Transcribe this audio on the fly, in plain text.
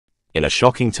In a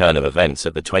shocking turn of events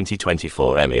at the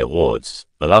 2024 Emmy Awards,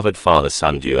 beloved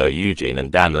father-son duo Eugene and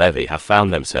Dan Levy have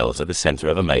found themselves at the center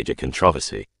of a major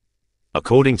controversy.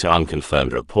 According to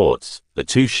unconfirmed reports, the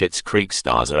two Schitt's Creek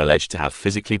stars are alleged to have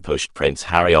physically pushed Prince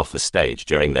Harry off the stage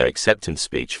during their acceptance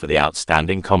speech for the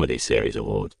Outstanding Comedy Series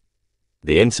Award.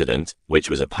 The incident, which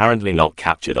was apparently not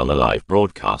captured on the live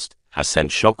broadcast, has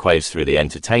sent shockwaves through the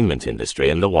entertainment industry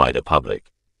and the wider public.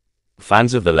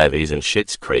 Fans of the Levys and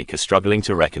Schitt's Creek are struggling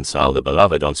to reconcile the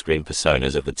beloved on-screen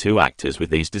personas of the two actors with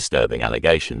these disturbing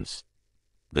allegations.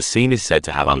 The scene is said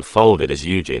to have unfolded as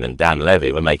Eugene and Dan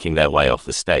Levy were making their way off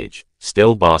the stage,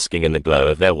 still basking in the glow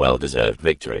of their well-deserved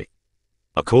victory.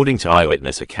 According to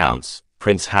eyewitness accounts,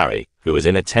 Prince Harry, who was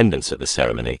in attendance at the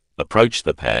ceremony, approached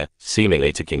the pair,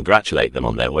 seemingly to congratulate them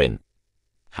on their win.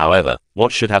 However,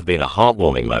 what should have been a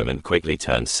heartwarming moment quickly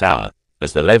turned sour,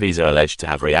 as the Levys are alleged to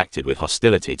have reacted with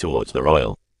hostility towards the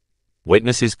royal.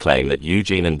 Witnesses claim that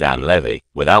Eugene and Dan Levy,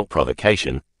 without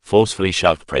provocation, forcefully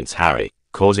shoved Prince Harry,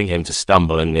 causing him to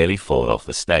stumble and nearly fall off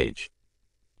the stage.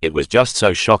 "It was just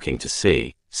so shocking to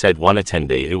see," said one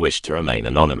attendee who wished to remain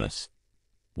anonymous.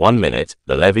 One minute,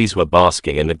 the Levys were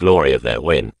basking in the glory of their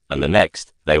win, and the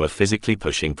next, they were physically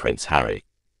pushing Prince Harry.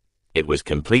 It was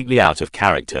completely out of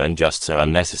character and just so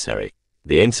unnecessary.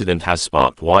 The incident has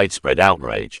sparked widespread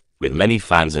outrage, with many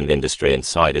fans and industry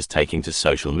insiders taking to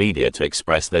social media to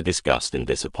express their disgust and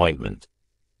disappointment.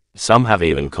 Some have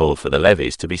even called for the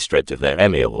Levys to be stripped of their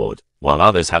Emmy Award, while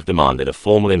others have demanded a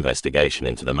formal investigation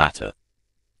into the matter.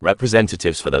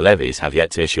 Representatives for the Levys have yet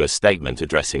to issue a statement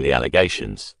addressing the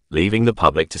allegations, leaving the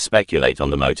public to speculate on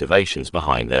the motivations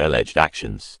behind their alleged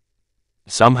actions.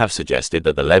 Some have suggested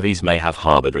that the Levys may have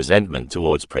harbored resentment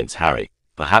towards Prince Harry,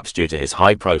 perhaps due to his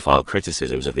high-profile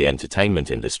criticisms of the entertainment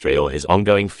industry or his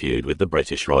ongoing feud with the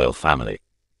British royal family.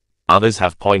 Others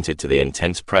have pointed to the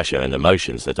intense pressure and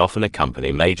emotions that often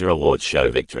accompany major awards show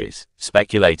victories,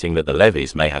 speculating that the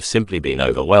Levys may have simply been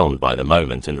overwhelmed by the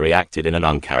moment and reacted in an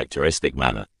uncharacteristic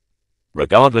manner.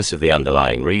 Regardless of the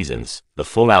underlying reasons, the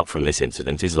fallout from this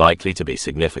incident is likely to be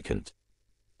significant.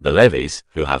 The Levys,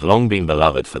 who have long been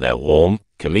beloved for their warm,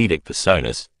 comedic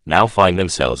personas, now find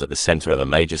themselves at the center of a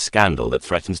major scandal that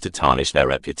threatens to tarnish their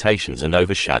reputations and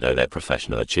overshadow their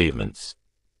professional achievements.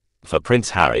 For Prince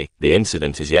Harry, the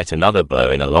incident is yet another blow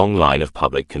in a long line of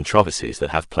public controversies that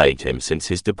have plagued him since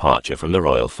his departure from the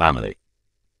royal family.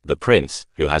 The prince,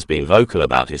 who has been vocal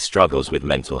about his struggles with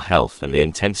mental health and the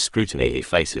intense scrutiny he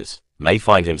faces, may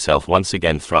find himself once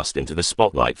again thrust into the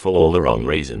spotlight for all the wrong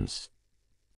reasons.